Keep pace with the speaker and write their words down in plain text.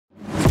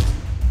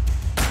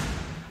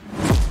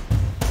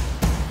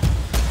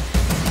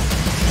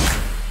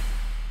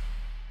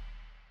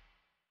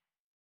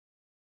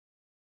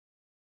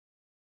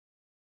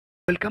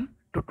Welcome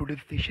to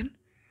today's session.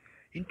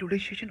 In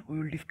today's session, we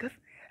will discuss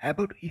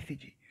about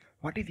ECG.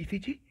 What is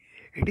ECG?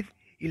 It is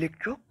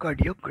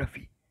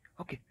electrocardiography.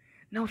 Okay.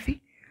 Now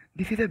see,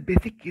 this is a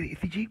basic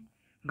ECG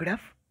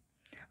graph.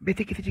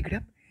 Basic ECG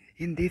graph.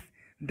 In this,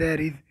 there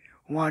is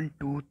 1,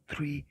 2,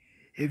 3,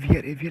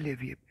 AVR, AVL,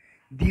 AVF.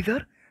 These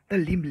are the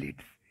limb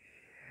leads.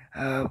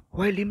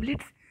 Why limb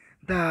leads?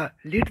 The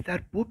leads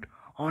are put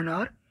on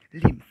our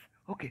limbs.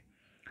 Okay.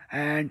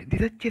 And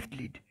these are chest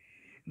lead.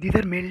 These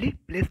are mainly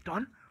placed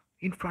on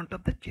in front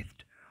of the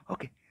chest.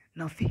 Okay,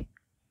 now see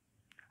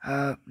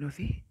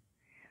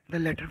the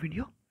latter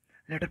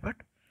part.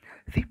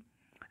 See,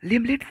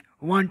 limb leads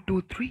 1,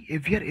 2, 3,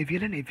 AVR,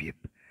 AVL and AVF.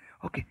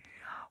 Okay,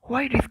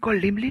 why it is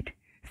called limb lead?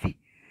 See,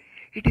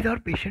 it is our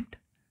patient,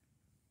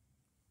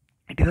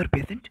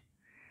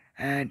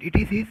 and it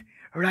is his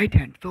right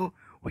hand, so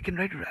we can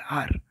write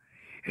R.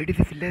 It is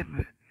his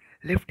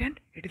left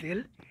hand, it is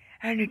L,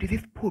 and it is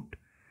his foot,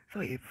 so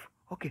F.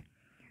 Okay,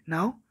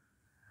 now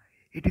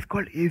it is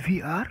called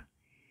AVR,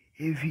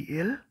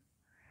 AVL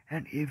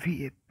and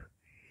AVF.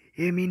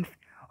 A means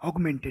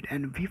augmented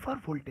and V for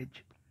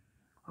voltage.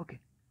 Okay.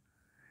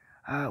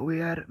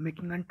 We are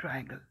making a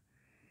triangle.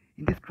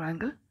 In this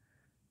triangle,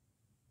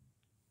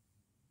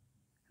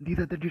 these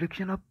are the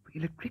direction of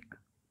electric,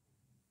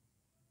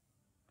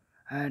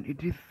 and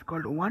it is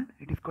called 1,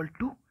 it is called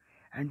 2,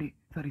 and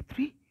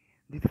 3,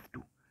 this is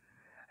 2.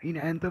 In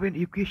Anthropian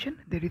equation,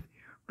 there is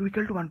 2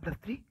 equal to 1 plus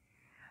 3.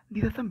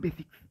 These are some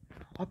basics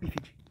of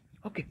ECG.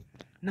 Okay,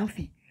 now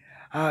see,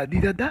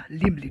 these are the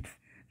limb leads.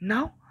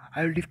 Now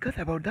I will discuss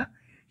about the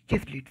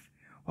chest leads.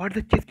 What are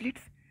the chest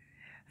leads?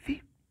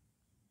 See,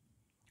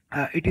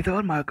 it is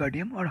our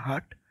myocardium or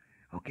heart.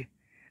 Okay,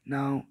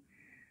 now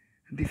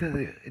this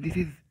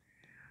is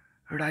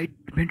right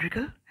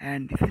ventricle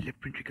and this is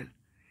left ventricle.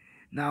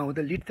 Now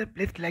the leads are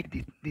placed like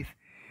this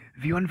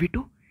V1,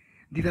 V2.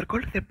 These are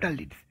called septal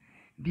leads.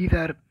 These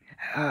are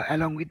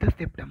along with the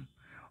septum.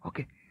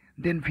 Okay,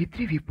 then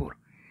V3, V4.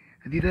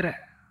 These are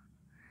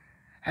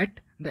at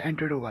the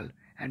anterior wall,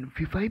 and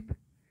V5,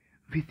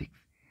 V6.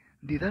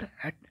 These are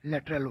at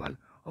lateral wall.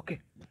 Okay,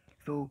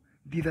 so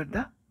these are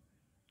the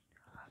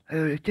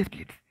chest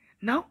leads.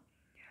 Now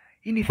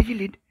in ECG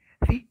lead,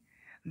 see,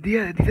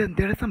 there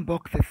are some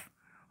boxes.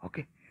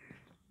 Okay,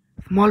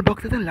 small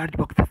boxes and large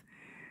boxes.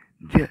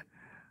 This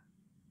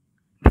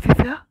is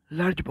a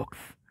large box.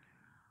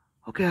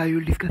 Okay, I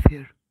will discuss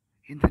here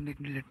in the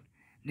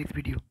next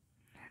video.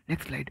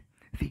 Next slide.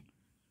 See,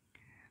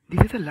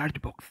 this is a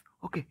large box.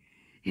 Okay,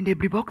 in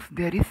every box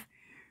there is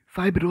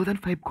 5 rows and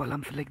 5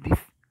 columns like this.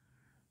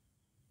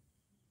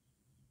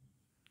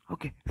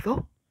 Okay,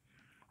 so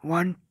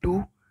 1,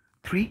 2,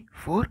 3,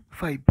 4,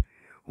 5.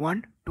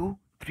 1, 2,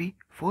 3,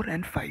 4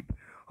 and 5.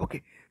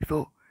 Okay,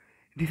 so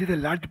this is a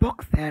large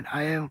box and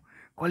I am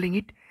calling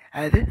it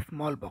as a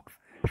small box.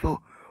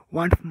 So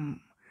one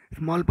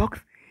small box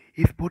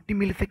is 40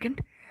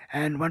 millisecond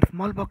and one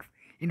small box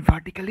in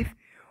vertical is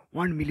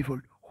 1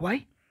 millivolt.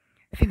 Why?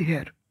 See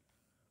here.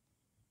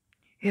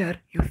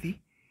 Here you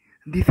see,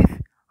 this is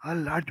a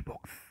large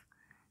box.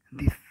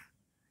 This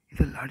is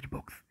a large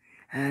box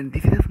and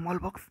this is a small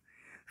box.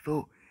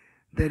 So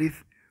there is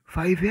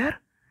 5 here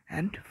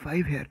and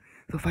 5 here.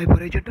 So 5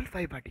 horizontal,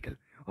 5 vertical.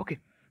 Okay.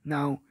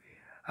 Now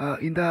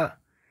in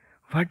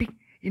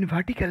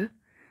vertical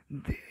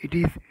it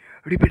is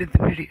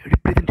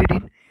represented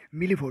in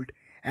millivolt,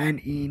 and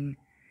in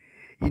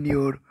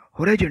your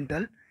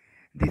horizontal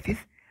this is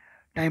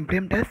time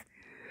framed as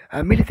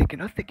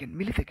millisecond or second.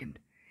 Millisecond.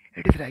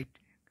 It is right.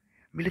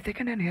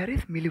 Millisecond, and here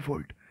is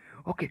millivolt.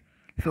 Okay,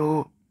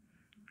 so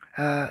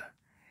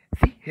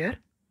see here,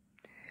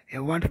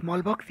 one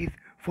small box is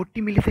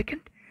 40 millisecond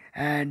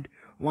and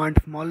one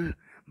small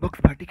box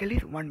vertical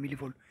is 1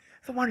 millivolt.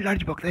 So one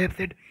large box, I have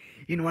said,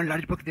 in one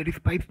large box there is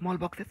 5 small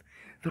boxes,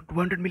 so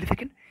 200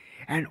 millisecond,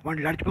 and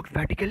one large box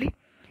vertically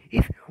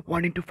is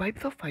 1 into 5,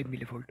 so 5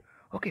 millivolt.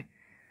 Okay,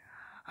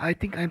 I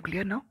think I am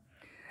clear now.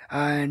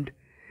 And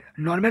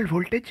normal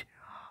voltage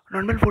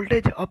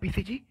of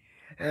ECG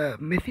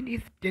machine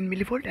is 10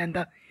 millivolt and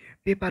the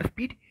paper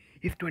speed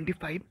is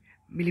 25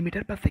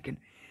 millimeter per second.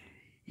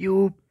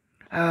 You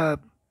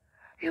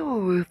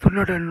should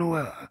not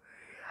know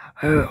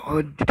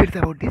details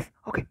about this.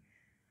 Okay,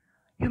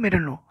 you may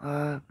not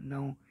know.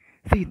 Now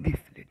see this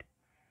lead.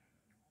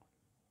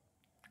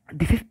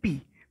 This is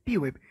P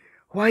wave.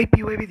 Why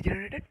P wave is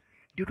generated?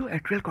 Due to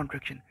atrial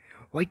contraction.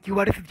 Why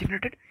QRS is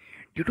generated?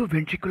 Due to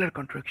ventricular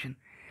contraction.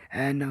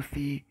 And now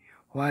see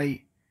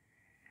why.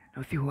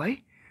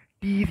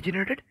 T is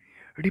generated,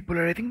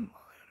 repolarization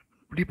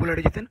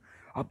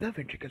of the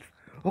ventricles.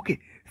 Okay,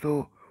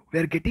 so we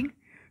are getting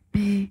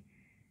P,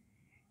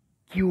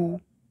 Q,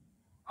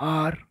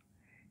 R,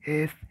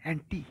 S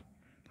and T.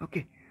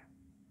 Okay,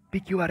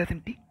 P, Q, R, S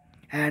and T.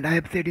 And I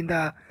have said in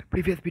the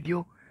previous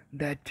video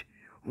that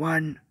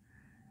one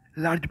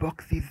large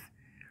box is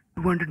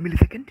 200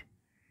 millisecond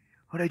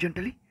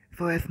horizontally.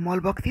 So a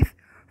small box is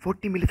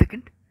 40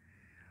 millisecond,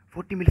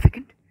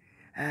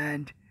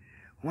 and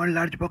one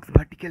large box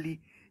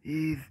vertically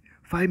is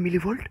 5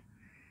 millivolt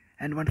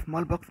and one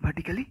small box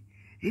vertically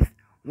is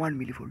 1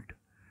 millivolt.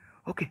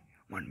 Okay,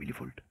 1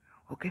 millivolt.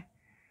 Okay,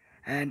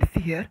 and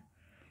see here,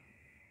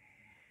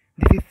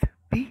 this is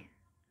P,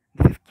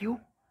 this is Q,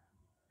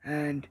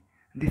 and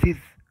this is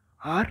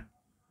R,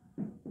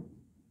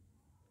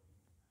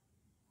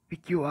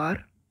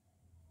 PQR,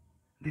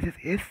 this is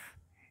S,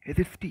 S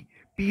is T.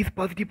 P is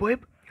positive wave,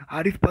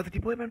 R is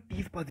positive wave, and T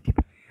is positive,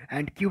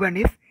 and Q and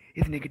S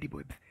is negative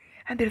waves.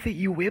 And there is a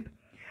U wave.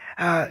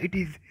 It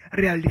is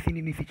rarely seen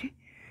in ECG.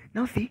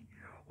 Now see,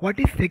 what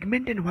is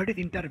segment and what is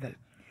interval?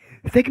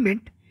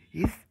 Segment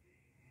is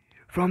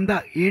from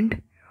the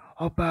end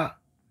of a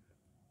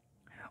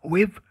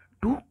wave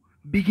to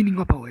beginning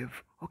of a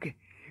wave. Okay,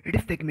 it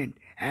is segment.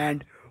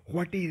 And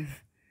what is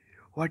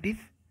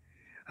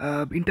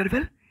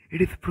interval?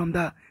 It is from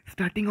the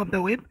starting of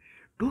the wave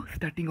to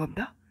starting of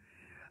the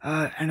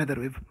another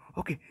wave.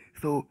 Okay,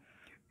 so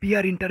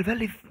PR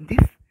interval is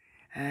this,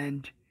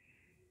 and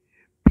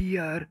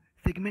PR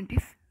segment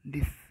is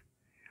this.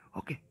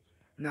 Okay,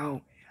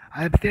 now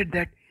I have said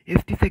that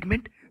ST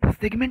segment. So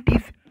segment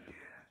is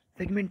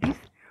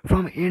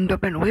from end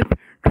of an wave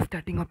to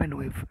starting of an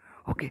wave.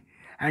 Okay,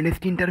 and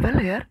ST interval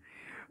here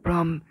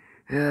from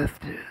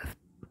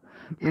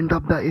end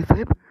of the S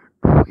wave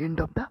to end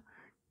of the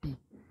T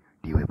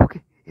wave.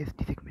 Okay,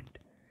 ST segment,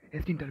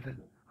 ST interval.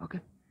 Okay,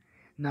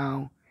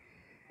 now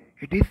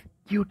it is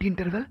QT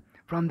interval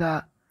from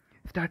the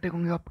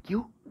starting of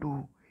Q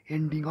to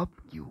ending of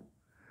Q.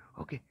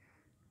 Okay,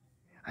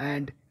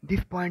 and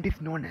this point is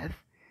known as,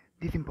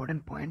 this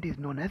important point is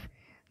known as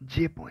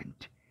J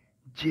point.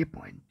 J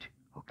point.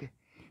 Okay,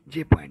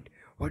 J point.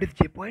 What is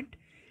J point?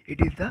 It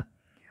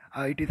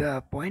is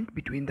a point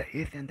between the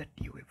S and the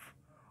T wave.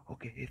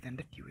 Okay, S and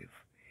the T wave.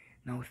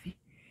 Now see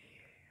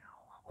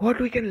what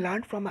we can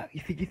learn from a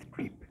ECG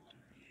strip.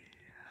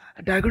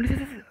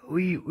 Diagnosis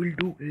we will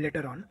do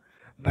later on,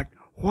 but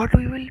what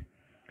we will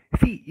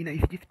see in a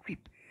ECG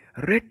strip: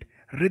 rate,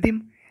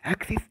 rhythm,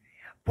 axis,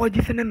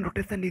 position and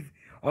rotation is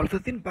also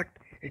seen, but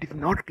it is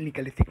not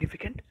clinically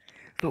significant,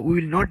 so we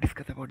will not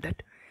discuss about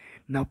that.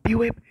 Now P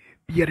wave,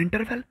 PR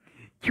interval,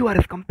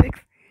 QRS complex,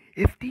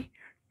 ST,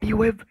 T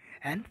wave,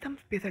 and some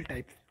special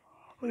types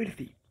we will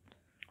see.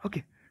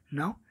 Okay,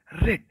 now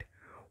rate.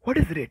 What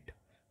is rate?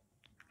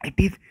 It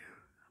is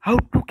how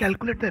to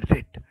calculate the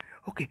rate.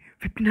 Okay,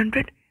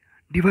 1500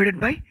 divided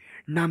by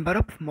number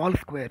of small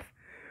squares.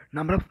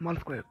 Number of small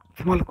squares.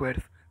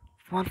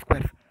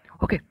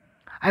 Okay,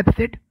 I've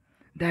said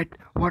that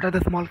what are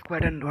the small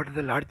square and what are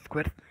the large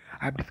squares.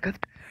 I've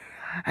discussed,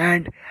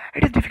 and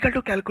it is difficult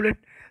to calculate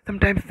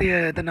sometimes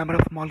the number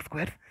of small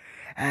squares,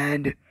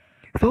 and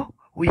so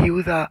we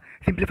use a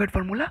simplified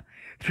formula: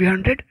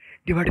 300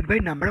 divided by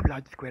number of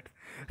large squares.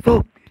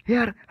 So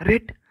here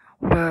rate,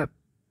 what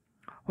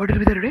will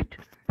be the rate?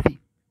 See,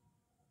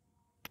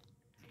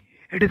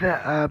 it is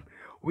a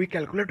we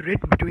calculate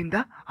rate between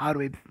the R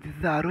waves. This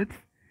is the R waves.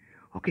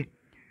 Okay,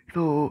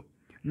 so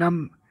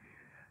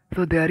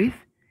so there is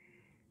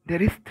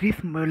three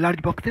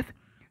large boxes,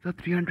 so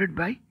 300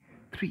 by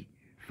 3,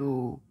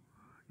 so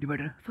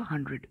divided, so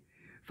 100.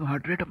 So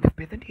heart rate of this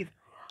patient is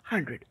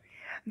 100.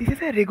 This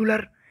is a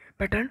regular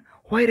pattern.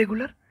 Why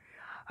regular?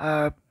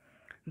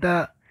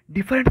 The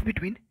difference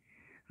between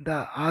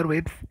the R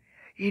waves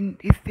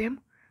is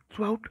same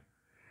throughout.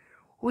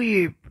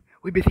 We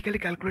basically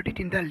calculate it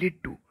in the lead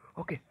 2.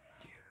 Okay,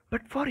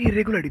 but for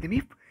irregular rhythm,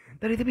 if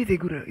the rhythm is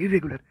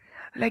irregular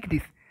like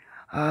this,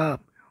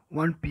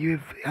 one P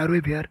wave, R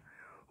wave here,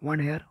 one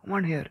here,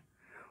 one here,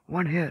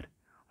 one here,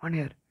 one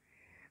here,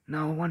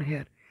 now one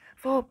here.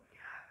 So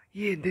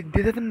yeah,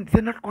 these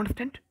are not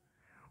constant.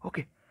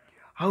 Okay,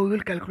 how we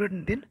will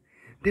calculate then?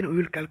 Then we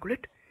will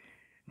calculate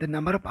the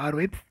number of R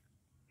waves,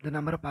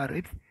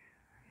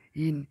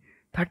 in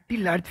 30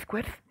 large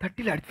squares.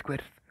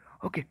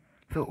 Okay,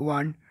 so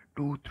 1,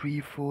 2, 3,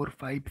 4,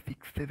 5,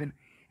 6, 7,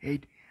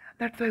 8.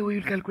 That's why we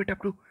will calculate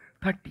up to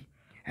 30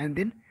 and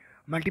then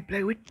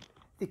multiply with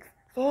 6.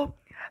 So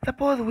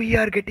suppose we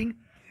are getting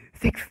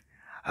 6.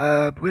 We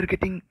are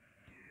getting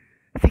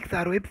 6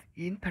 R waves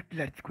in 30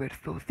 large squares.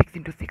 So 6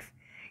 into 6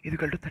 is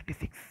equal to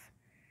 36.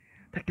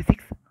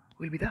 36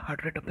 will be the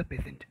heart rate of the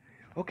patient.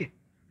 Okay,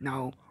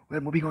 now we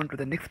are moving on to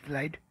the next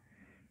slide.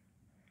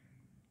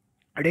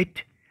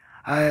 Rate.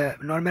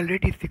 Normal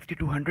rate is 60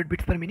 to 100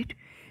 beats per minute.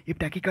 If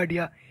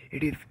tachycardia,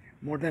 it is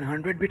more than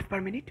 100 beats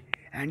per minute,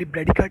 and if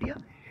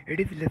bradycardia, it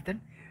is less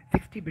than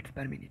 60 beats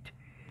per minute.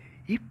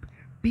 If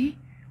P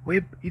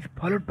wave is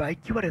followed by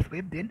QRS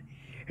wave, then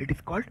it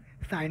is called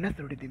sinus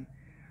rhythm.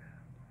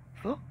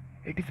 So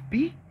it is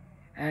P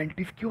and it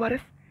is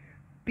QRS,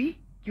 P,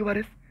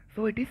 QRS,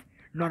 so it is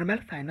normal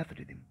sinus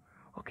rhythm.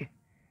 Okay.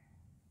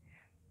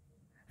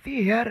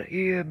 See here,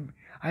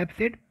 I have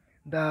said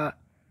the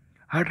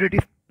heart rate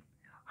is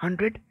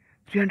 100,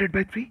 300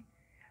 by 3,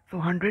 so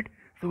 100,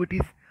 so it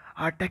is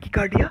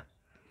tachycardia.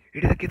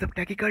 It is a case of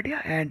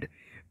tachycardia, and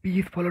P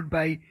is followed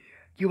by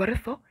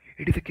QRS, so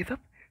it is a case of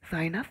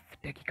sinus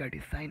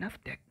tachycardia, sinus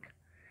tach.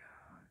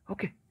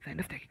 Okay,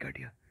 sinus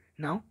tachycardia.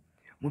 Now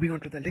moving on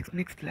to the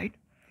next slide.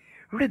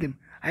 Rhythm.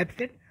 I have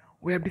said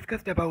we have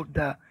discussed about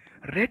the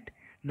rate.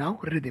 Now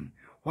rhythm.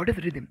 What is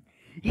rhythm?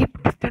 If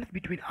distance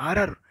between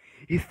RR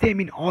is same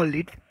in all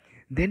leads,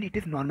 then it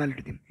is normal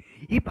rhythm.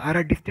 If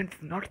RR distance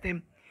is not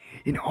same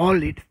in all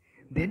leads,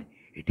 then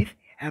it is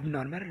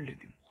abnormal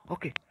rhythm.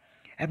 Okay,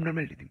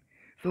 abnormal rhythm.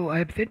 So I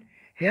have said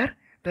here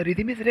the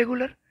rhythm is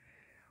regular.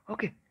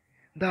 Okay,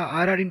 the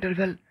RR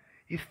interval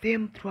is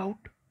same throughout.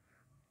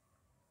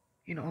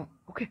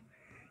 Okay.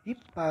 If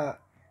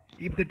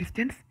the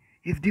distance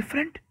is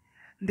different,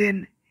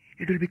 then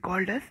it will be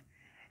called as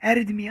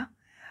arrhythmia.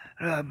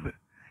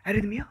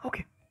 Arrhythmia.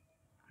 Okay.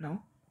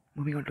 Now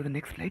moving on to the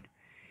next slide.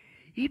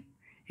 If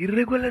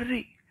irregular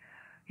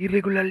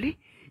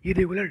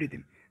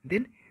rhythm,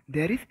 then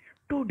there is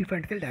two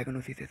differential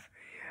diagnoses: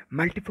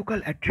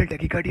 multifocal atrial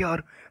tachycardia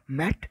or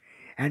MAT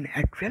and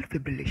atrial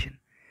fibrillation.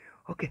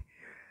 Okay.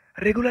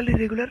 Regularly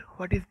regular.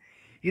 What is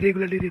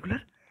irregularly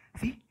regular?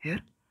 See here.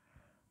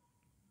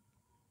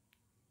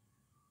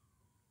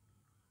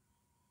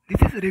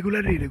 This is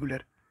regularly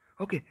irregular.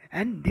 Okay,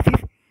 and this is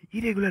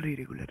irregular.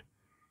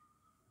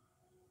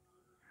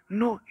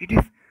 No, it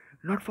is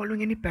not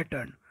following any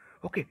pattern.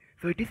 Okay,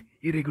 so it is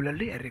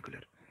irregularly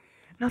irregular.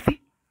 Now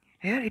see,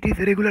 here it is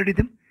regular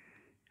rhythm.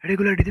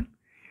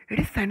 It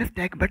is sinus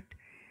tach, but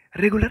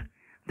regular.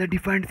 The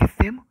difference is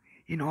same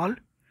in all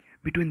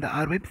between the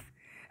R waves.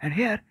 And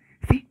here,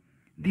 see,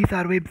 these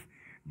R waves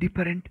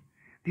different.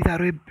 This R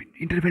wave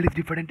interval is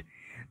different.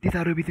 This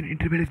R wave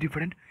interval is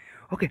different.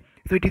 Okay,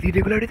 so it is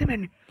irregular rhythm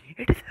and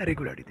it is a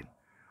regular rhythm.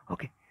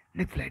 Okay,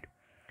 next slide.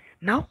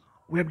 Now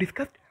we have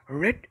discussed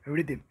rate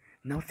rhythm.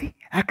 Now see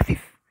axis.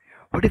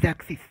 What is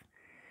axis?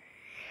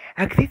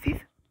 Axis is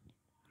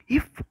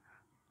if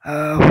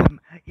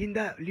in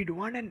the lead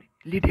 1 and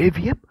lead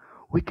AVM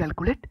we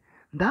calculate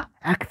the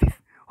axis.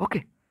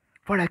 Okay,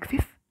 for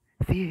axis,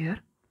 see here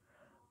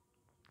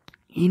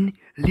in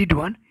lead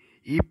 1,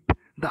 if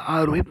the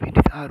R wave, it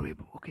is R wave.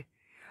 Okay,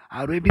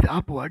 R wave is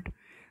upward,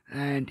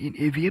 and in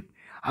AVM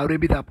R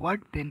wave is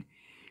upward, then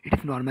it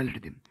is normal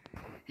rhythm.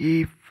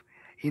 If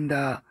in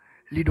the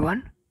lead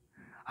 1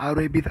 R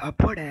wave is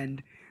upward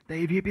and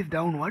the AVF is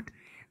downward,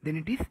 then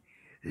it is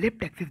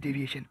left axis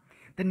deviation.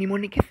 The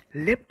mnemonic is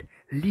left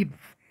leaves.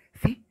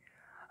 See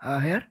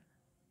here,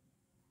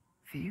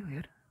 see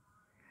here,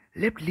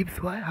 left leaves.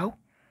 How?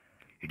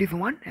 It is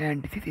 1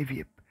 and this is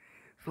AVF.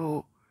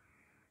 So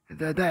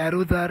the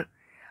arrows are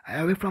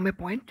away from a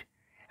point,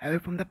 away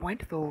from the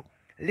point. So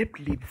left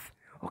leaves.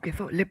 Okay,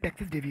 so left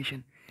axis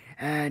deviation.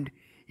 And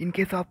in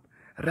case of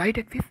right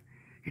axis,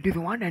 it is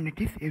 1 and it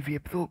is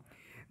AVF. So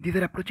these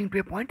are approaching to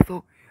a point.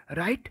 So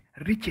right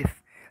reaches.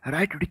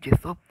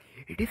 So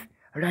it is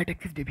right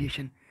axis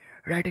deviation.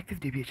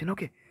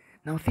 Okay.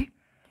 Now see,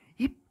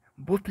 if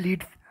both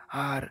leads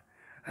are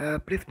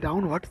pressed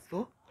downwards,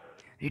 so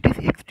it is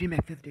extreme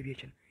axis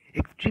deviation.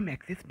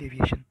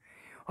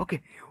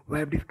 Okay, we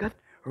have discussed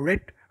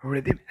rate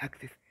rhythm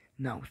axis.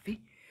 Now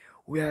see,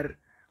 we are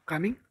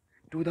coming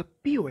to the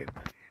P wave.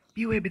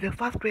 P wave is the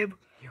first wave.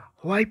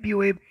 Why P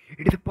wave?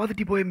 It is a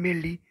positive wave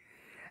mainly,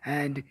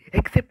 and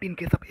except in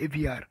case of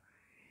AVR.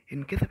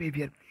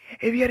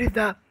 AVR is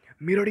the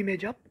mirror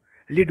image of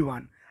lead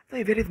 1. So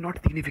AVR is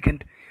not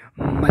significant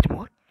much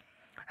more.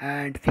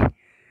 And see,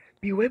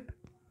 P wave,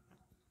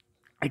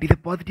 it is a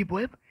positive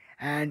wave,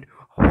 and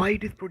why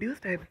it is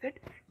produced, I have said,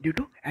 due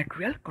to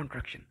atrial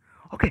contraction.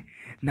 Okay,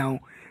 now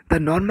the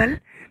normal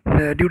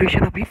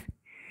duration of this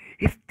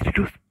is 3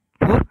 to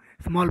 4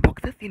 small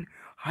boxes in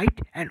height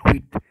and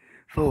width.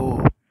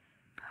 So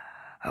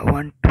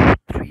 1, 2,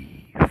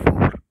 3,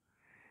 4,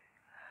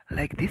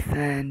 like this,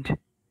 and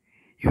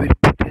you will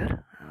put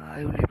here.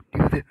 I will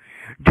use a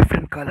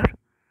different color.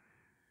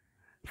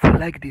 So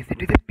like this,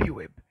 it is a P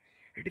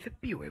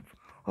wave.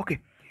 Okay,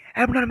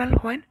 abnormal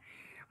when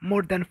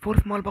more than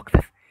 4 small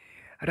boxes,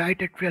 right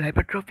atrial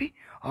hypertrophy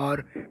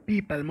or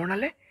P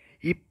pulmonale.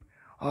 If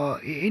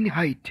in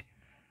height,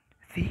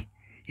 see,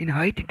 in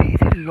height it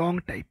is a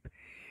long type.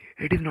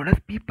 It is known as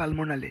P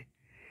pulmonale.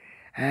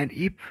 And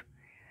if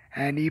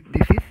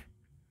this is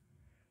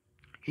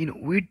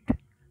in width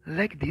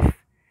like this,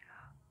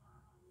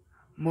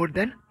 more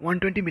than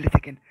 120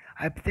 millisecond.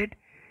 I have said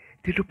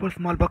 3 to 4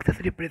 small boxes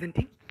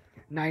representing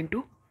 9 to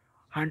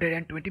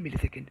 120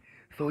 millisecond.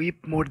 So if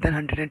more than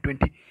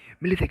 120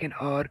 millisecond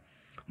or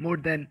more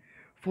than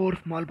 4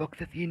 small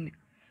boxes in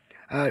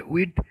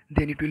width,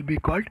 then it will be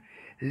called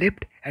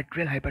left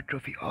atrial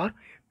hypertrophy or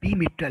P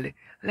mitrale,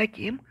 like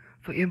M.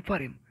 So M for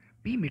M,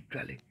 P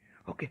mitrale.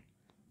 Okay,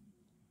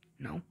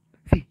 now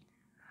see,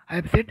 I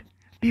have said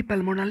P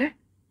pulmonale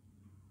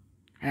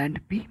and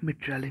P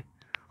mitrale.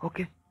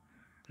 Okay,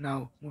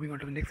 now moving on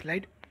to the next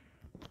slide.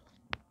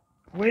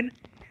 When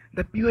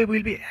the P wave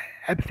will be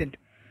absent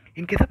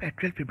in case of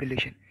atrial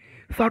fibrillation,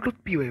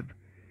 sawtooth P wave,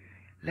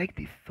 like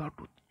this,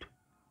 sawtooth,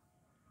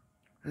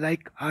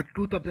 like a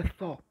tooth of the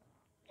saw.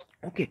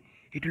 Okay,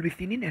 it will be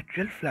seen in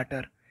atrial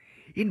flutter.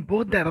 In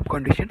both the above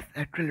conditions,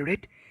 atrial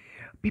rate,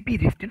 PP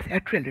distance,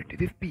 atrial rate,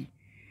 this P,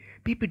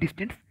 PP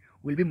distance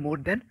will be more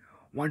than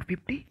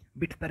 150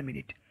 beats per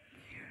minute.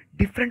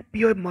 Different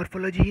P wave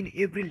morphology in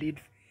every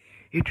leads,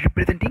 it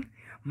representing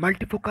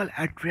multifocal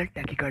atrial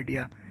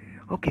tachycardia.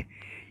 Okay,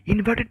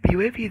 inverted P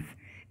wave is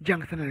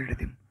junctional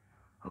rhythm.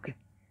 Okay,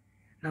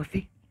 now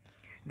see,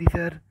 this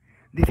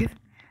is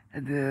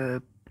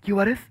the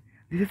QRS,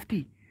 this is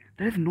T.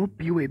 There is no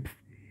P waves.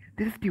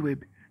 This is T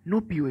wave,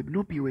 no P wave,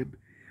 no P wave.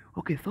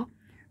 Okay, so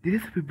this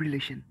is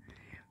fibrillation.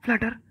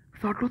 Flutter,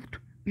 sawtooth,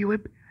 P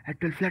wave,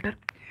 atrial flutter,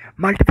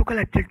 multifocal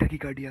atrial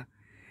tachycardia.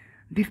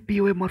 This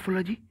P wave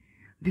morphology,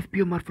 this P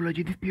wave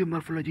morphology, this P wave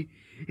morphology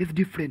is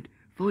different.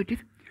 So it is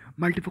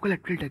multifocal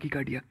atrial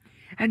tachycardia.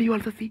 And you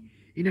also see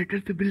in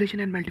atrial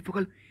fibrillation and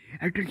multifocal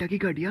atrial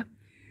tachycardia,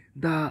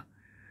 the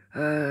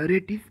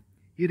rate is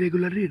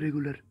irregular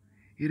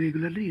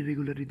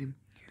rhythm.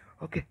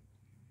 Okay,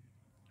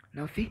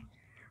 now see,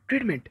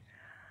 treatment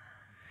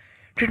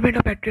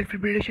of atrial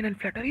fibrillation and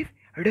flutter is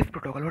REST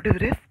protocol. What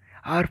is REST?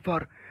 R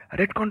for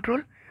rate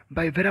control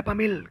by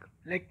verapamil,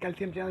 like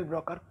calcium channel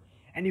blocker,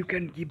 and you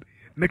can give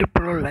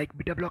metoprolol like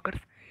beta blockers.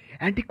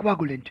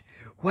 Anticoagulant.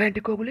 Why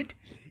anticoagulant?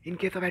 In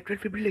case of atrial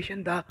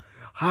fibrillation, the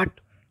heart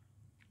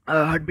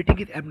beating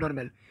is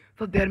abnormal,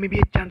 so there may be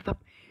a chance of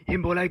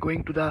emboli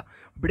going to the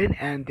brain,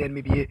 and there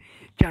may be a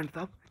chance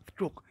of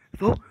stroke.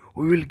 So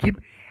we will give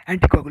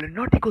anticoagulant,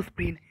 not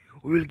ecosprin.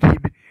 We will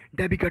give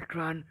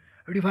dabigatran,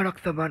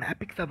 rivaroxaban,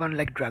 apixaban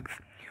like drugs.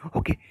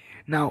 Okay,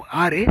 now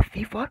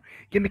RAC for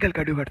chemical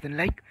cardioversion,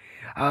 like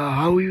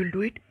how we will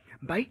do it?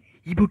 By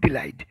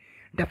ebutilide,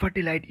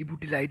 dafatilide,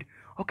 ebutilide.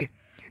 Okay,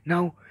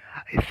 now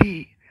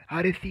C,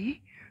 RACE,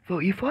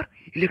 so E for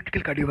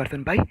electrical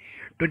cardioversion by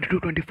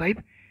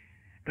 2225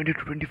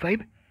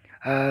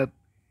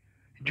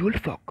 joule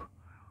shock.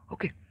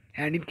 Okay,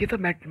 and in case of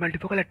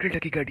multifocal atrial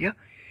tachycardia,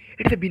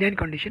 it is a benign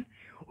condition.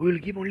 We will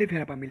give only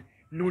verapamil,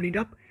 no need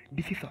of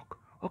DC shock.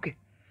 Okay,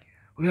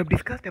 we have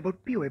discussed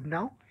about P wave.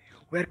 Now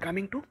we are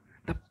coming to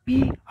the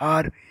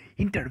PR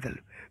interval.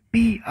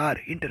 PR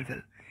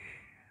interval.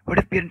 What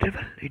is PR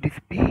interval? It is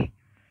P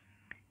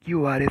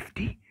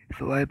QRST.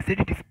 So I have said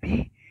it is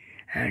P,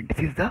 and this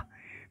is the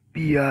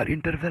PR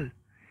interval.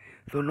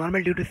 So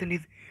normal duration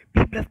is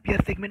P plus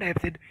PR segment. I have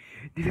said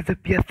this is the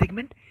PR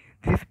segment.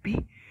 This is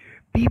P.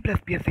 P plus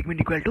PR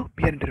segment equal to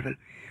PR interval.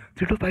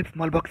 3 to 5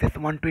 small boxes,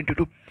 120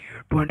 to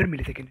 200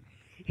 milliseconds.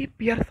 If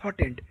PR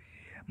shortened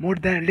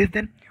less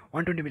than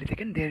 120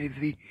 milliseconds,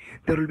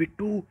 there will be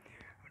 2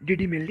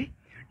 DD mainly,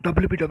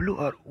 WPW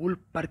or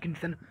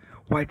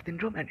Wolff-Parkinson-White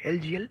syndrome, and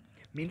LGL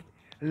means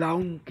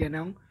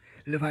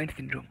Long-Canong-Levine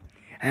syndrome.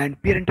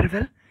 And PR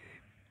interval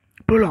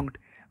prolonged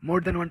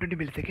more than 120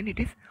 milliseconds, it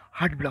is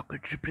heart block.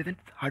 It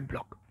represents heart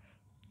block.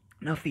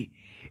 Now see,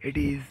 it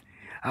is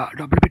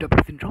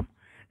WPW syndrome.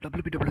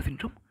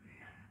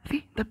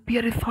 See, the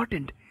PR is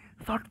shortened,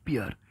 short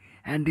PR,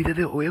 and this is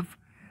a wave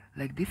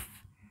like this.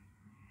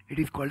 It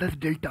is called as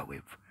delta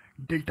wave.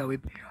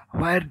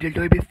 Where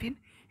delta wave is seen?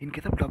 In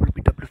case of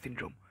WPW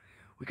syndrome,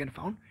 we can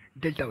found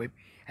delta wave.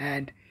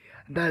 And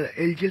the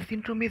LGL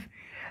syndrome is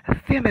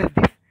same as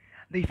this.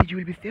 The ECG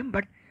will be same,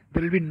 but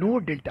there will be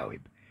no delta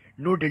wave.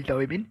 No delta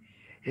wave in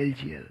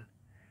LGL.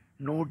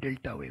 No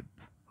delta wave.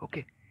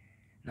 Okay.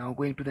 Now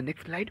going to the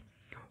next slide.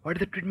 What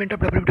is the treatment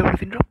of WPW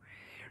syndrome?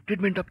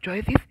 Treatment of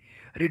choice is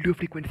radio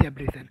frequency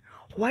ablation.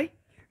 Why?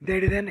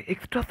 There is an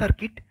extra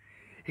circuit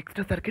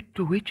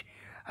to which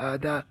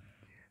the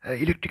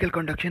electrical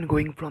conduction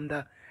going from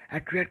the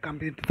atria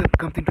comes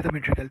into the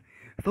ventricle.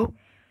 So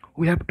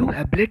we have to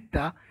ablate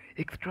the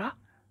extra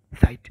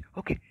site.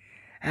 Okay,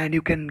 and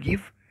you can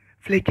give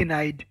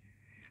flecainide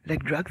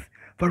like drugs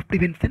for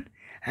prevention,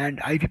 and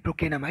IV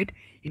procainamide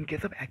in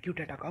case of acute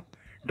attack of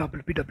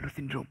WPW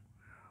syndrome.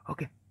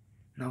 Okay,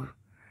 now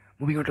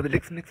moving on to the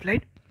next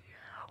slide,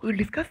 we will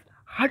discuss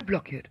heart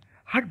block here.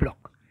 Heart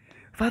block,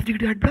 first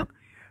degree heart block,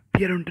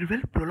 PR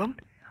interval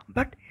prolonged,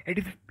 but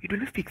it will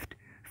be fixed.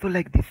 So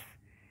like this,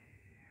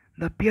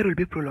 the PR will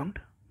be prolonged.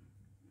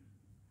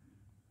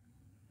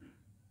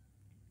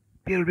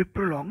 PR will be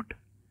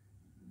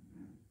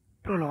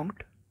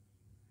prolonged,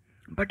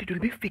 but it will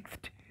be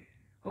fixed.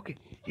 Okay.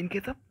 In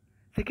case of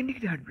second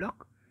degree heart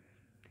block,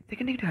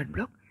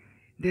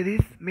 there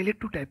is mainly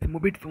two types,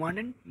 Mobitz 1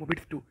 and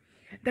Mobitz 2.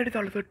 That is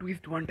also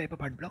 2:1 type of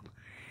heart block.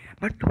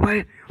 But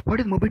what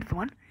is Mobitz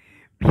 1?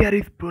 PR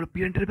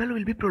interval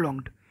will be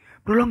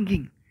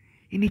prolonging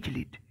in each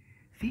lead.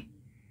 See,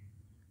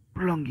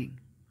 prolonging.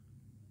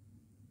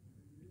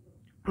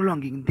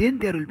 Then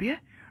there will be a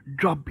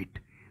drop beat.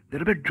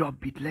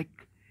 Like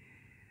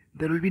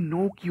there will be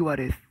no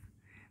QRS.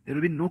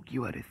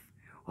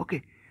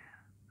 Okay,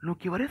 no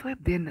QRS.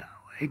 Then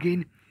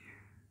again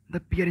the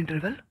PR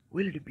interval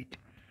will repeat.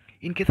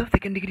 In case of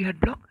second degree heart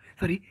block,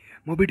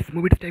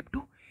 Mobitz type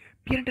 2,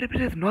 PR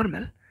interval is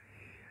normal.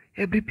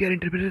 Every PR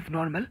interval is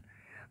normal,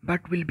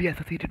 but will be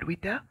associated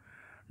with a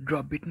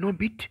drop beat. No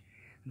beat,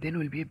 then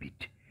will be a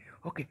beat.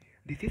 Okay,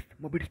 this is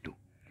Mobitz 2.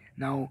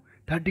 Now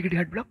third degree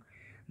heart block,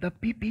 the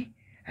PP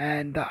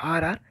and the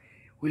RR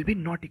will be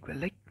not equal.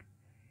 Like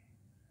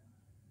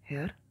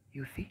here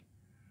you see,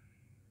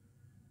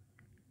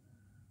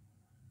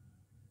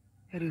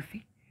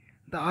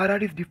 the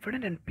RR is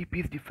different and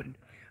PP is different.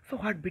 So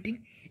heart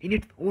beating in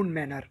its own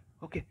manner.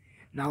 Okay,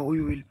 now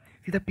we will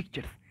see the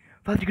pictures.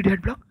 First degree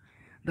heart block,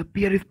 the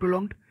PR is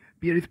prolonged,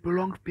 Pair is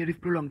prolonged,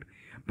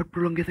 but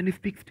prolongation is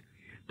fixed.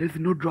 There is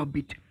no drop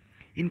bit.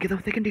 In case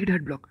of second degree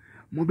heart block,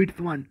 mobits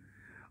 1,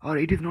 or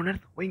it is known as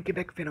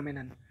Wenckebach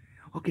phenomenon.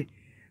 Okay,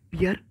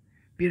 pair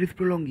is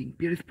prolonging.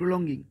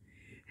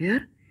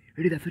 Here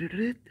it is associated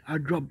with a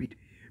drop bit.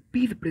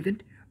 P is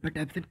present but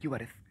absent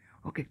QRS.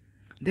 Okay,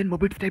 then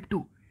mobits type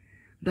 2.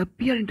 The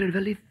pair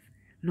interval is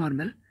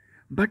normal,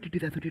 but it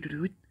is associated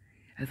with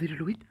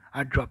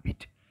a drop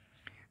bit.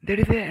 There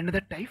is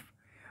another type,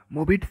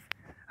 mobits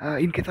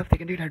in case of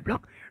secondary heart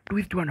block,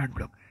 2:1 heart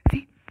block.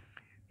 See,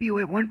 P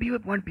wave, 1 P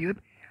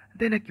wave,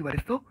 then a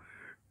QRS. So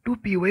 2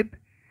 P wave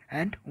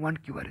and 1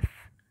 QRS.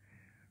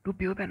 2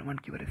 P wave and 1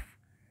 QRS.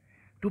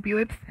 2 P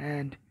waves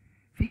and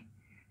see,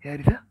 here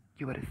is a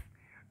QRS.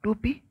 2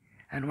 P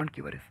and 1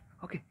 QRS.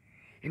 Okay.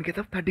 In case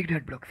of third degree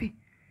heart block, see,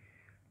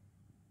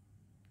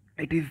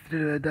 it is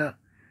the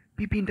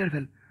PP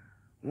interval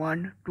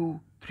 1, 2,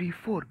 3,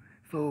 4.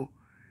 So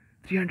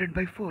 300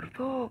 by 4,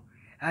 so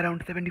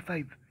around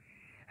 75.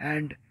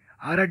 And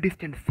RR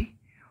distance, see,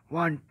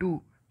 1,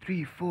 2,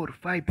 3, 4,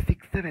 5,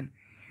 6, 7.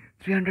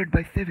 300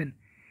 by 7.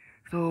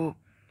 So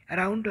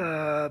around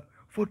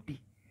 40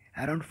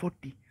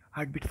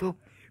 heartbeat. So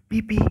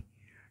PP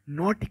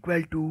not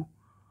equal to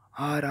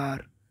RR.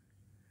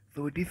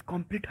 So it is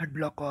complete heart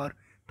block or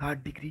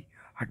third degree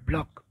heart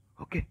block.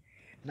 Okay.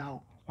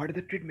 Now what is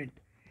the treatment?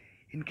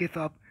 In case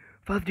of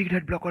first degree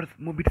heart block or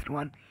mobits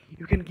 1,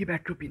 you can give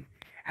atropine.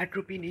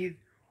 Atropine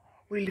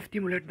will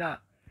stimulate the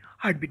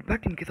heartbeat,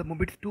 but in case of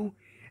mobits 2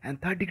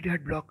 and third degree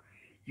heart block,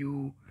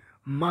 you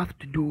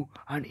must do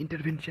an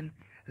intervention,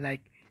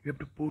 like you have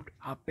to put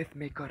a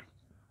pacemaker.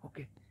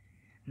 Okay.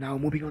 Now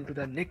moving on to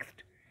the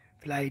next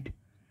slide.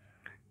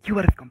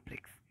 QRS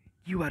complex.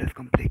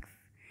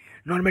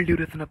 Normal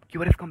duration of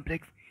QRS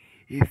complex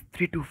is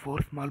 3 to 4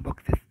 small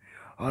boxes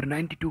or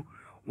 90 to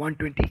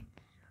 120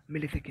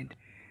 millisecond.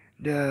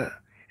 The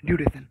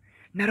duration.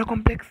 Narrow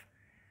complex,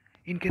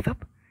 in case of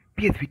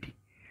PSVT,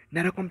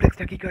 narrow complex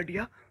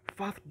tachycardia,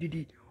 fast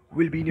DD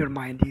will be in your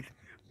mind is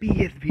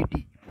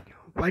PSVT.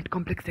 Wide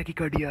complex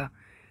tachycardia,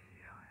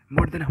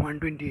 more than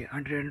 120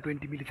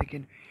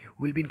 millisecond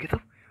will be in case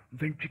of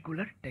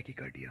ventricular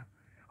tachycardia.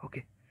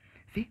 Okay,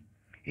 see,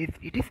 it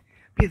is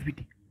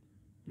PSVT.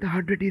 The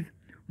heart rate is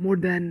more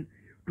than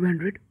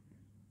 200,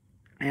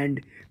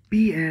 and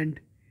P and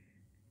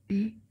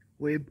T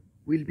wave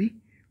will be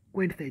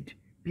coincided.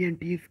 P and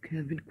T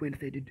has been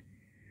coincided.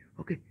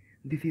 Okay,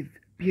 this is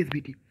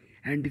PSVT,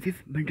 and this is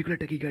ventricular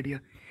tachycardia.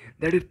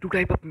 There is two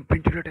types of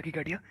ventricular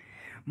tachycardia: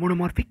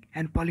 monomorphic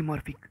and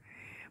polymorphic.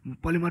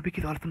 Polymorphic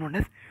is also known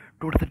as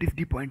Torsades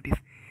de Pointes.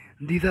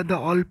 These are the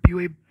all P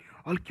wave,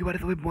 all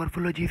QRS wave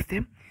morphology is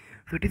same,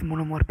 so it is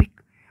monomorphic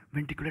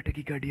ventricular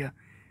tachycardia.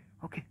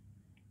 Okay,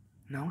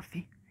 now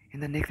see in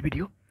the next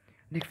video,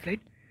 next slide.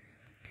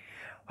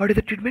 What is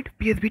the treatment?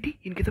 PSVT.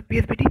 In case of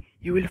PSVT,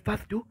 you will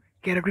first do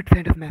carotid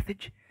sinus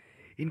massage.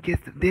 In case,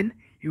 then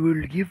you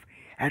will give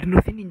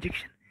adenosine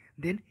injection.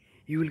 Then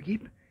you will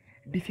give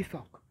DC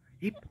shock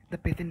if the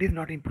patient is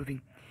not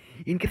improving.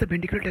 In case of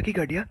ventricular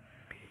tachycardia,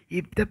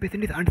 if the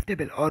patient is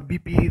unstable or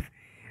BP is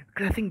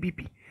crashing,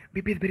 BP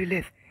is very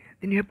less,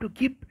 then you have to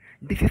give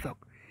DC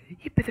shock.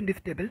 If patient is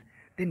stable,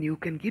 then you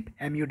can give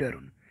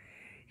amiodarone.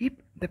 If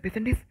the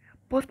patient is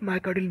post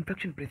myocardial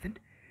infarction patient,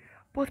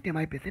 post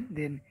MI patient,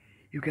 then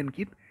you can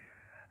give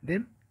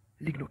them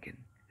lignocaine.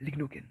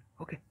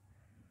 Okay.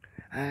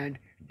 And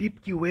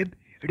deep Q wave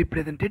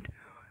represented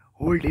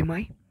old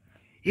MI,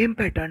 M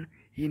pattern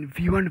in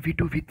V1,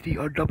 V2, V3,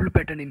 or W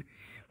pattern in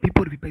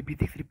V4, V5,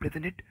 V6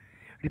 represented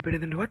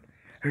what?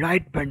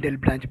 Right bundle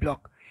branch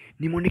block.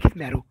 Mnemonic is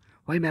marrow.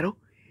 Why marrow?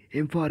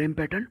 M for M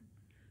pattern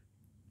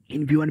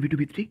in V1, V2,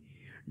 V3,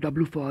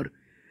 W for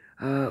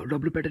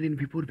W pattern in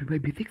V4, V5,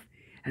 V6,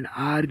 and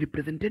R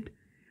represented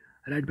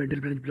right bundle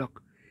branch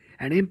block.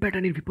 And M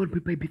pattern in V4,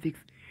 V5, V6,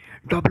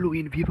 W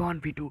in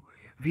V1, V2,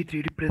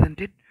 V3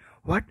 represented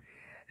what?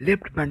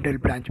 Left bundle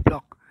branch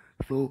block.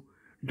 So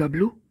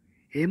W,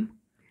 M,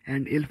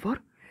 and L for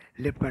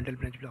left bundle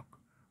branch block.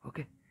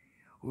 Okay,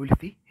 we will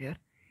see here.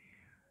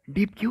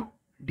 Deep Q,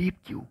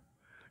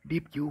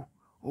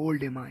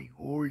 old MI.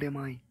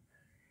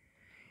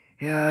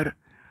 Here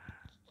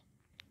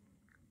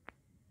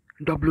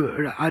W,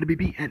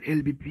 RBB and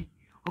LBB.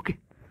 Okay,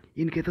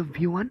 in case of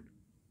V1,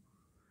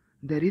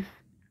 there is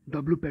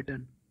W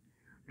pattern,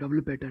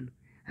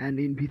 and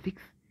in V6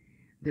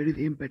 there is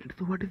M pattern.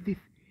 So what is this?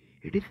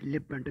 It is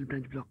left bundle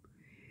branch block.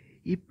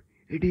 If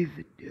it is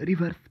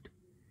reversed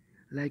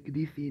like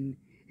this in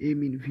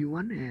M in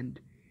V1 and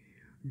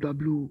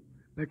W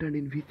pattern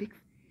in V6,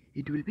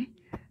 it will be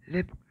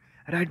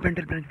right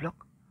bundle branch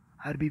block,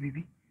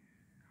 RBBB.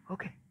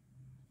 Okay.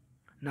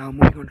 Now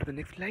moving on to the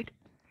next slide.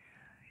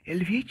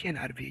 LVH and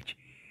RVH.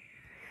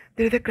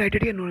 There is a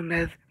criteria known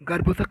as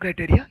Garbosa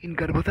criteria. In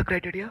Garbosa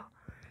criteria,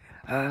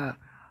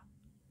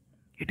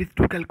 it is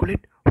to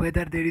calculate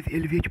whether there is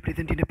LVH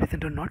present in a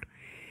patient or not.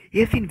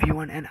 S in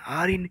V1 and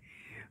R in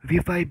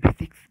V5,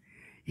 V6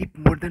 if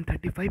more than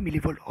 35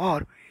 millivolt,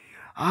 or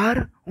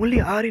only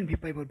R in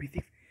V5 or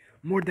V6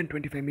 more than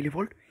 25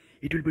 millivolt,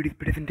 it will be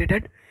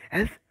represented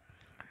as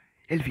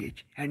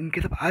LVH, and in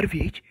case of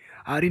RVH,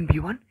 R in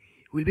V1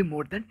 will be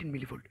more than 10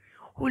 millivolt.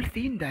 We will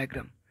see in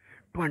diagram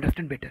to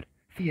understand better.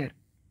 See here,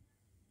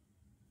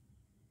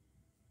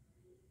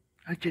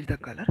 I'll change the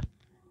color.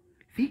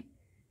 See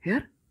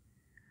here,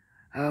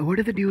 what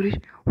is the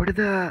duration? What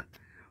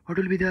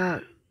will be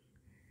the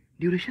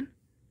duration?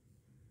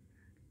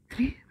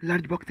 3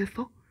 large boxes,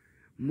 so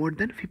more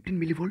than 15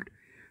 millivolt.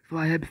 So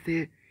I have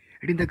say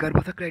it in the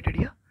Garbosa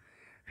criteria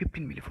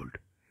 15 millivolt.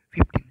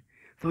 15.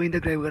 So in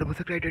the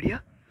Garbosa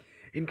criteria,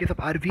 in case of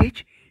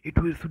RVH,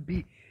 should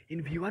be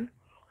in V1.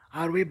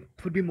 R wave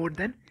should be more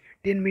than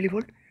 10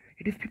 millivolt.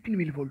 It is 15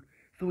 millivolt.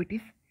 So it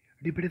is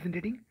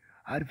representing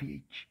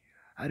RVH.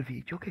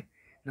 RVH. Okay.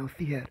 Now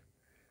see here.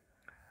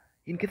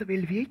 In case of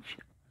LVH,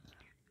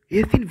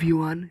 S in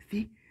V1,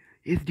 see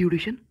S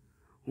duration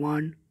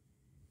 1,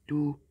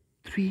 2,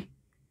 3,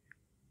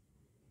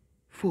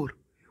 4.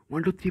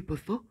 1, 2, 3 plus,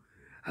 so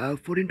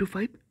 4 into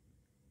 5,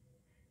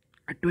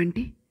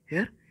 20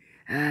 here,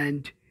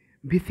 and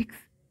V6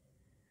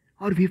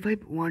 or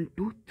V5 1,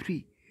 2,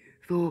 3,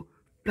 so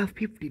plus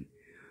 15,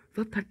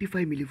 so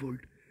 35 millivolt.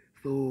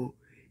 So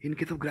in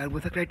case of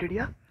Garbosa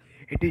criteria,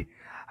 it is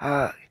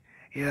a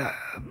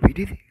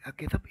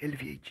case of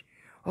LVH.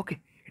 Okay,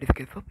 it is a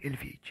case of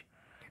LVH.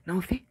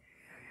 Now see,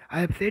 I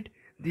have said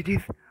this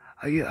is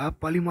a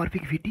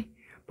polymorphic VT,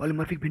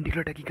 polymorphic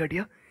ventricular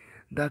tachycardia.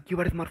 The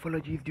QRS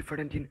morphology is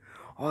different in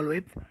all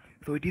waves,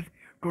 so it is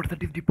total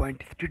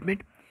point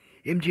treatment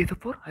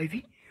MgSO4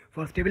 IV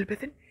for stable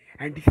patient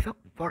and DCSOC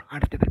for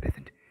unstable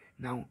patient.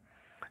 Now,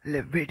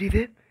 it is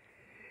a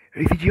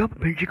ECG of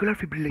ventricular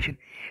fibrillation.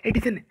 It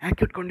is an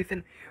acute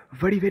condition,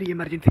 very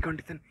emergency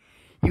condition.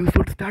 You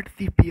should start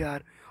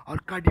CPR or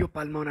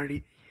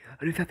cardiopulmonary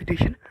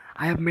resuscitation.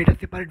 I have made a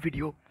separate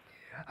video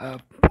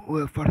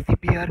for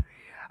CPR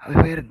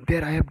where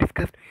there I have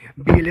discussed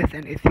BLS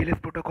and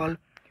ACLS protocol.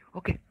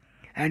 Okay,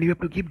 and you have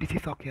to give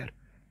DCSOC here.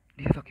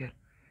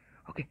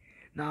 Okay,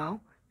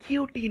 now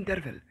QT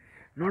interval.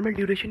 Normal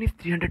duration is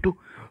 300 to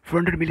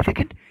 400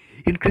 millisecond.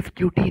 Increased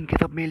QT in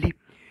case of mainly,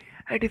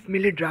 it is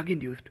mainly drug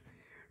induced.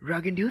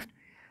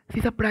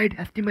 Cisapride,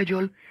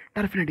 estimazole,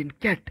 terfenadine,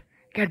 cat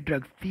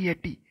drugs,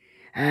 CAT,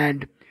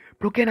 and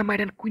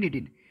procainamide and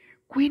quinidine.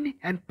 Queen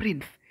and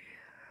Prince.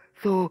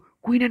 So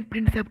Queen and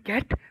Prince have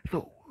cat,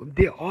 so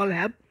they all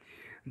have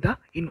the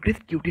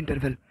increased QT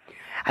interval.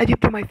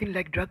 Azithromycin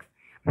like drugs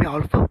may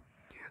also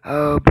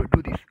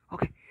do this.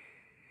 Okay.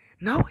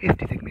 Now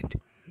ST segment.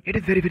 It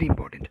is very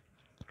important.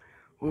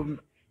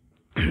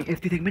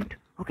 ST segment.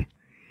 Okay.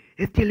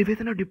 ST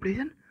elevation or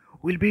depression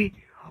will be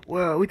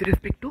with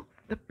respect to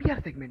the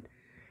PR segment.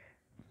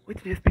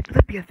 Like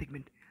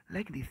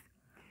this.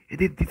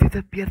 This is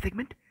a PR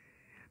segment.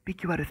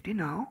 PQRST.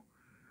 Now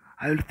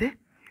I will say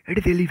it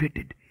is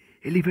elevated.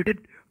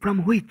 Elevated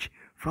from which?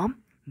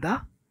 From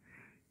the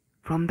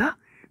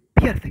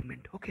PR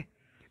segment. Okay.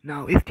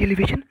 Now ST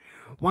elevation,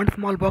 one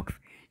small box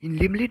in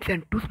limb leads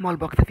and two small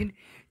boxes in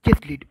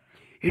chest lead.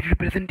 It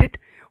represented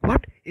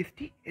what?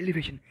 ST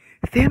elevation.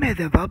 Same as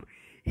above,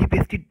 if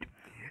ST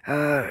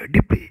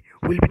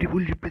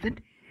will represent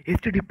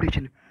ST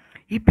depression.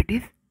 If it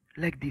is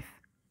like this.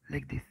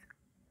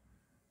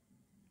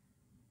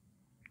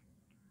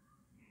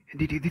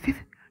 This is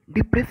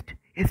depressed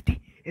ST.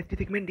 ST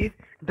segment is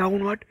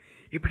downward.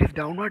 If it is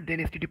downward,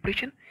 then ST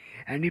depression,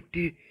 and if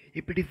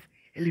it is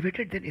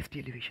elevated, then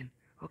ST elevation.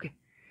 Okay.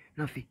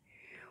 Now see,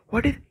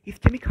 what is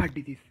ischemic heart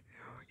disease?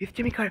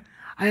 Ischemic heart,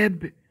 I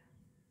have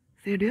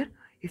said here,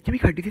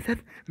 ischemic heart disease has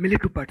mainly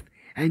two parts: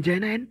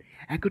 angina and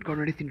acute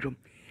coronary syndrome.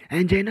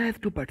 Angina has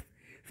two parts: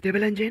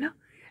 stable angina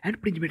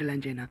and prinzmetal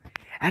angina.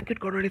 Acute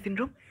coronary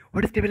syndrome.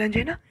 What is stable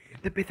angina?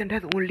 The patient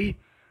has only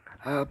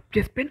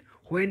chest pain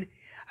when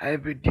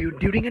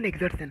during an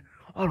exertion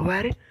or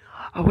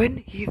when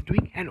he is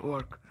doing an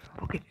work.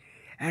 Okay.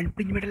 And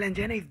prinzmetal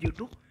angina is due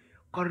to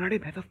coronary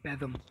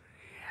vasospasm.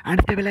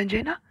 Unstable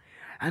angina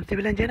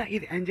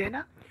is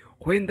angina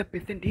when the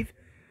patient is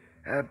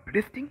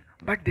resting,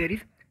 but there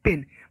is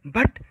pain,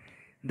 but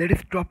there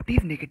is trop T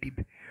is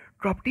negative.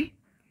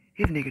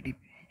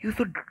 You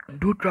should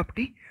do trop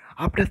T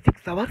after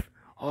 6 hours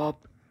of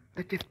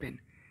the chest pain.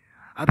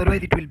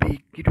 Otherwise,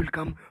 it will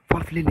come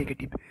falsely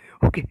negative.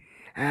 Okay,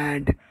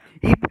 and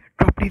if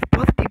trop T is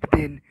positive,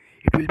 then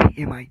it will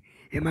be MI.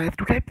 MI has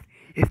two types: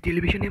 ST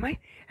elevation MI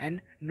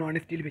and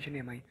non-ST elevation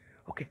MI.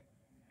 Okay.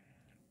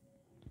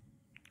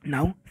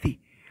 Now see.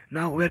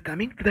 Now we are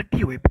coming to the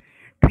T wave.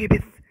 T wave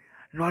is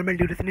normal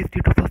duration is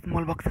 3 to 4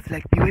 small boxes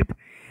like P wave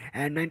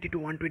and 90 to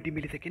 120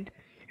 millisecond.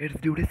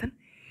 Its duration.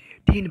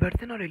 T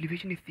inversion or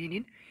elevation is seen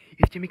in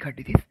ischemic heart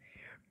disease.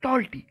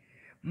 Tall T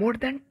more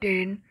than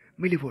 10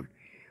 millivolt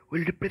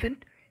will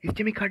represent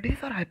ischemic heart disease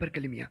or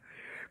hyperkalemia.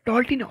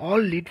 Tall T in all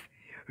leads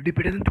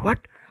represent what?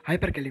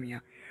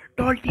 Hyperkalemia.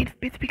 Tall T in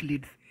specific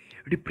leads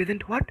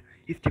represent what?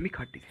 Ischemic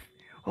heart disease.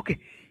 Okay.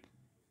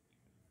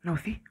 Now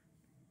see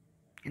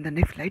in the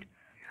next slide.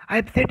 I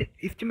have said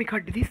ischemic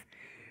heart disease.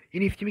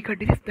 In ischemic heart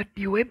disease, the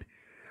T wave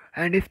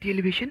and ST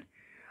elevation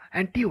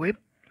and T wave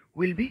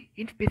will be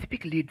in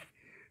specific leads,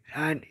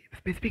 and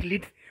specific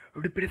leads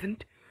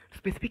represent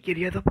specific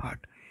areas of heart.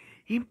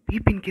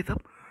 if in case of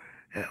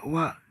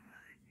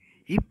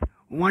if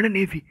one and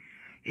AV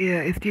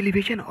ST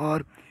elevation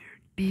or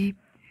T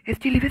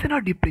ST elevation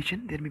or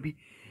depression, there may be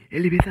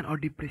elevation or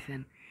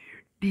depression,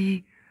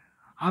 T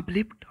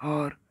uplift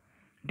or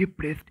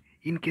depressed.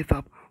 In case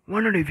of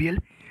one or AVL,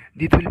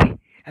 this will be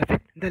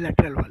affect the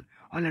lateral wall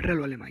or lateral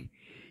wall MI.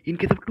 In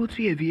case of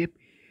 2-3 AVF,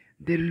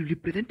 they will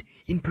represent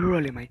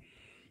inferior MI.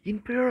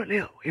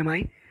 Inferior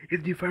MI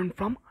is different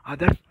from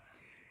others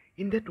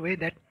in that way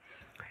that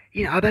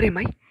in other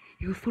MI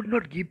you should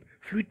not give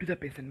fluid to the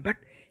patient, but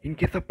in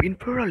case of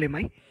inferior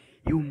MI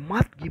you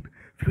must give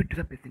fluid to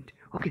the patient.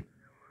 Okay,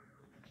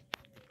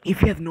 if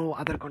he has no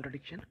other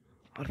contradiction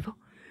also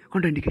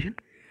contraindication.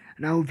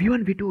 Now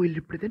V1 V2 will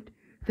represent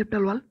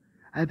septal wall.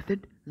 I have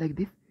said like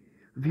this: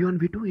 V1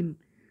 V2 in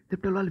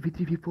septal wall,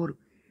 V3 V4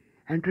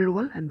 anterior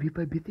wall, and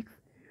V5 V6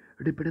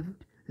 represent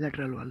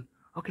lateral wall.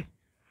 Okay,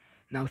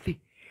 now see,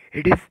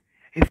 it is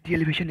ST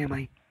elevation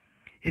MI.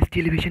 ST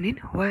elevation in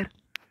where?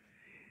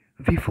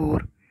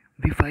 V4,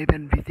 V5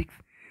 and V6.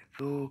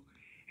 So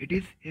it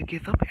is a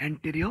case of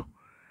anterior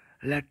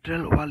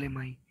lateral wall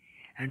MI.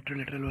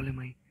 Anterior lateral wall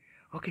MI.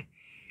 Okay,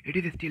 it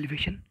is ST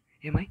elevation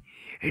MI.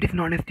 It is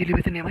non-ST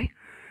elevation MI.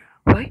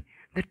 Why?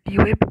 The T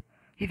wave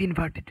is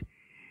inverted.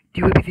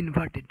 T wave is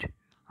inverted.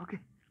 Okay,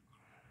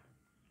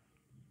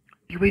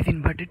 T wave is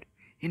inverted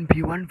in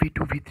V1,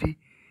 V2, V3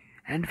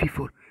 and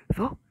V4.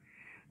 So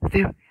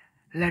the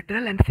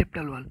lateral and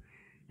septal wall,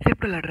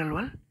 septal lateral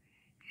wall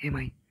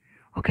MI.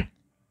 Okay,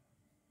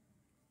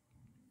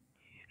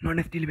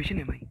 non-ST elevation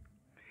MI.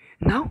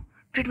 Now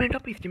treatment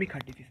of ischemic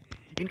heart disease.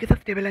 In case of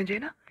stable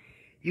angina,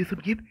 you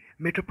should give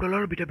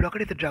metoprolol or beta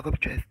blocker as a drug of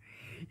choice.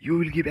 You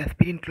will give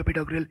aspirin,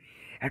 clopidogrel,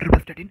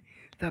 atorvastatin,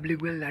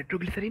 sublingual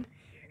nitroglycerin.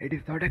 It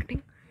is short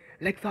acting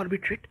like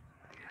sorbitrate,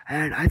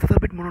 and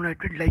isosorbate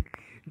mononitrate like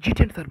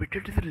G10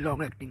 sorbitrate is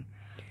long acting.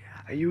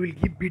 You will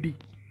give BD.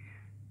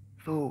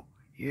 So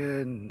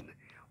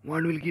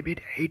one will give it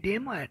 8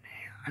 AM and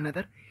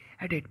another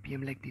at 8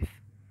 PM like this.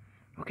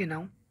 Okay,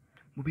 now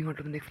moving on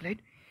to the next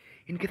slide.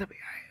 In case of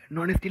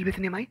non-ST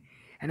elevation MI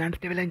and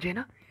unstable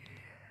angina,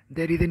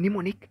 there is a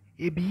mnemonic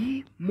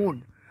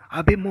ABMON.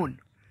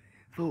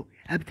 So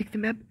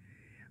abciximab,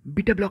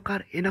 beta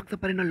blocker,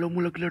 enoxaparin or low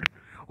molecular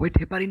weight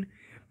heparin,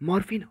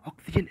 morphine,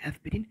 oxygen,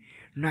 aspirin,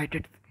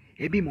 nitrates,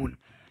 ABMON.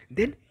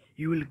 Then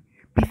you will,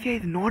 PCI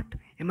is not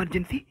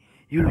emergency,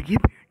 you will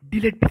give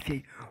delayed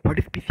PCI. What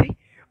is PCI?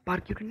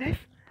 Percutaneous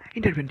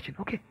intervention.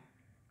 Okay,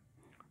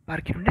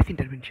 percutaneous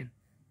intervention.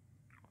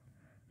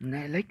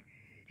 Like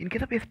in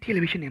case of ST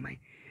elevation MI,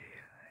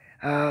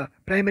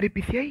 primary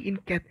PCI in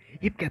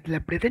if cath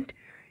lab present.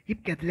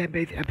 If cath lab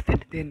is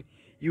absent, then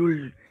you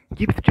will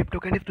give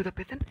streptokinase to the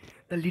patient.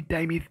 The lead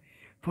time is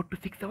 4 to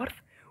 6 hours.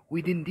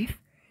 Within this,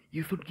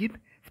 you should give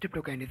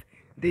streptokinase.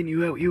 Then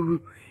you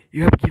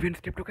have given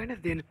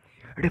streptokinase. Then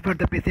refer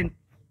the patient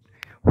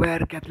where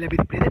cath lab is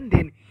present.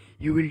 Then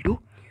you will do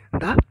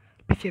the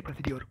PCI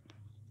procedure.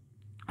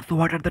 So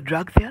what are the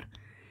drugs here?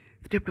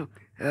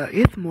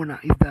 S-mona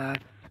is the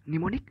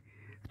mnemonic.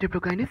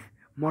 Streptokinase,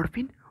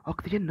 morphine,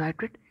 oxygen,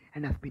 nitrate,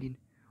 and aspirin.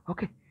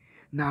 Okay.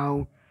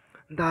 Now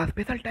the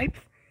special types,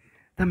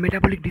 the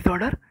metabolic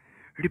disorder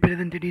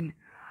represented in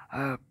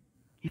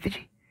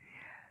ECG,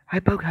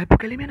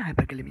 hypokalemia and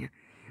hyperkalemia.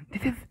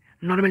 This is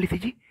normal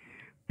ECG.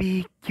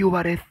 P, Q,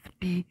 R, S,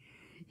 T,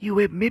 U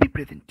wave may be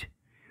present.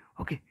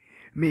 Okay,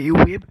 U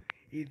wave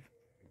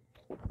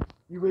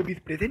is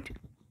present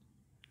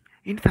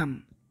in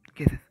some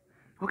cases.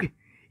 Okay,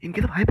 in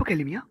case of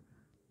hypokalemia,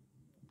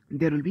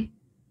 there will be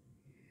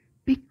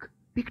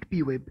peaked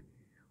P wave.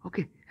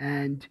 Okay,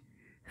 and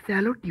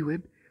shallow T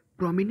wave,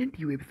 prominent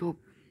U wave. So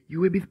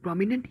U wave is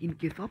prominent in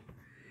case of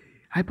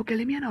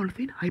hypokalemia and also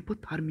in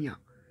hypothermia.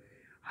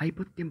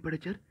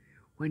 Hypotemperature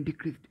when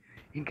decreased.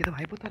 In case of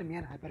hypothermia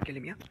and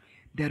hyperkalemia,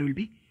 there will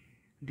be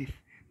this.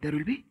 There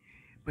will be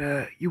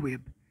U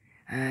wave.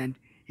 And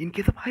in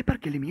case of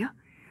hyperkalemia,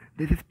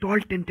 this is tall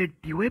tented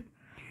T wave.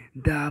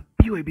 The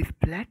P wave is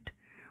flat.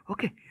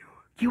 Okay,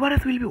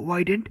 QRS will be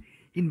widened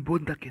in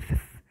both the cases.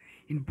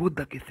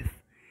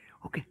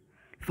 Okay,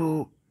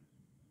 so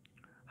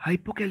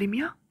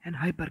hypokalemia and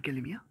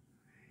hyperkalemia.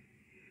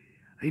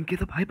 In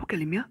case of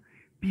hypokalemia,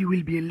 P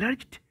will be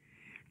enlarged,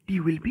 T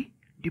will be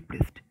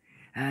depressed,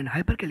 and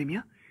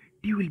hyperkalemia,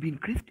 T will be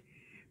increased,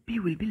 P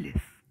will be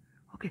less.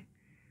 Okay,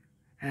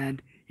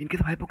 and in case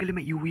of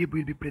hypokalemia, U wave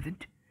will be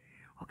present.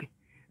 Okay,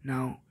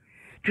 now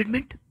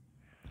treatment.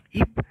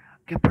 If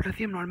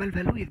potassium normal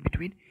value is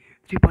between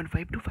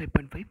 3.5 to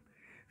 5.5,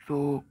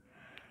 so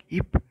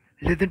if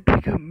less than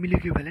 2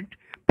 milliequivalent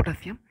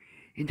potassium,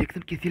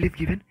 injection KCl is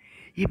given.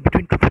 If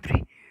between 2 to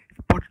 3,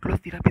 spot close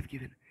syrup is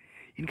given.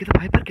 In case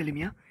of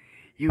hyperkalemia,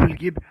 you will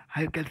give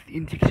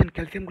injection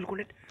calcium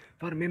gluconate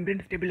for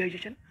membrane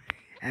stabilization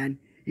and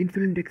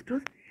insulin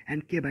dextrose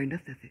and K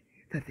binder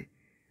sachet.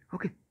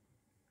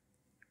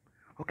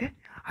 Okay,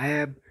 I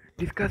have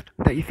discussed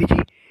the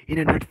ECG in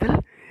a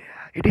nutshell.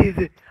 It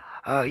is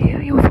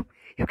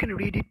you can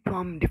read it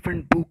from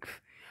different books.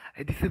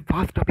 This is a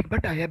vast topic,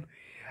 but I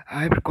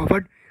have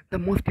covered the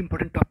most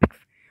important topics.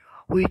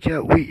 which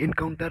we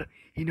encounter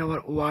in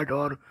our ward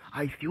or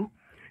ICU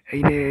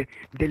in a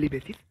daily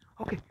basis.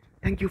 Okay,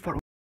 thank you for